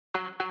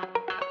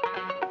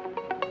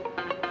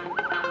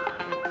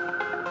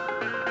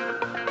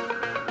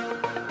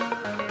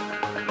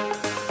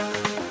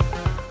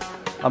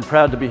I'm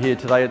proud to be here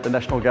today at the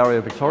National Gallery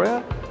of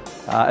Victoria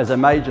as a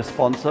major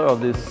sponsor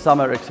of this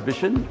summer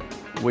exhibition.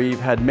 We've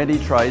had many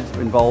trades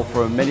involved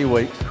for many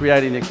weeks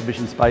creating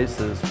exhibition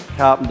spaces,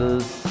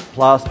 carpenters,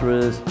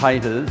 plasterers,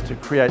 painters, to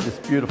create this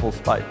beautiful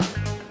space.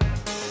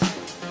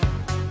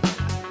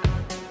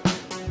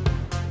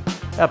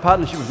 Our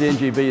partnership with the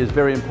NGV is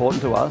very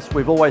important to us.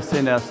 We've always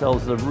seen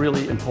ourselves as a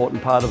really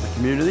important part of the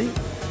community.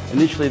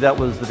 Initially that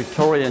was the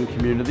Victorian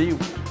community,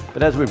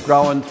 but as we've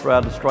grown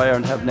throughout Australia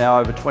and have now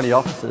over 20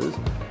 offices,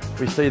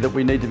 we see that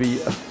we need to be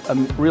a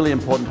really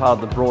important part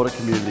of the broader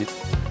community.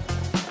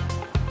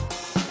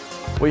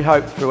 We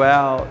hope through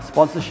our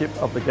sponsorship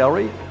of the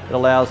gallery, it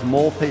allows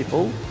more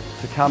people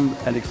to come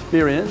and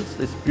experience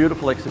this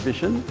beautiful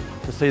exhibition,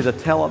 to see the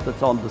talent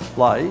that's on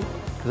display,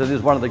 because it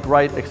is one of the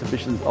great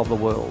exhibitions of the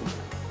world.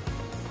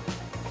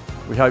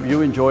 We hope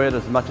you enjoy it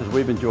as much as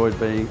we've enjoyed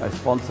being a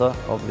sponsor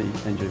of the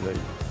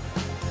NGV.